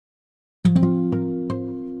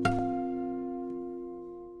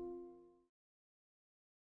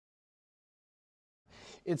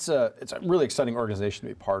It's a really exciting organization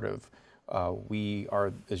to be part of. We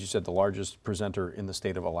are, as you said, the largest presenter in the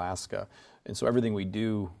state of Alaska, and so everything we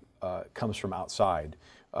do comes from outside.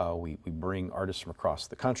 We bring artists from across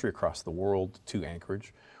the country, across the world to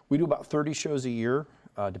Anchorage. We do about 30 shows a year,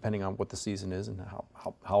 depending on what the season is and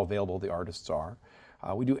how available the artists are.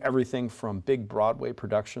 We do everything from big Broadway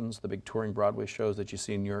productions, the big touring Broadway shows that you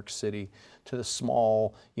see in New York City, to the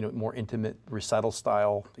small, more intimate recital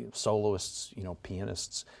style, soloists,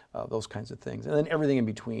 pianists, those kinds of things. And then everything in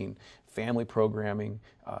between, family programming,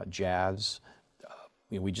 jazz.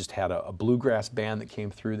 We just had a bluegrass band that came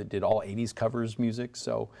through that did all 80s covers music.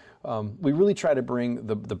 So we really try to bring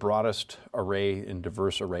the broadest array and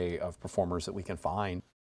diverse array of performers that we can find.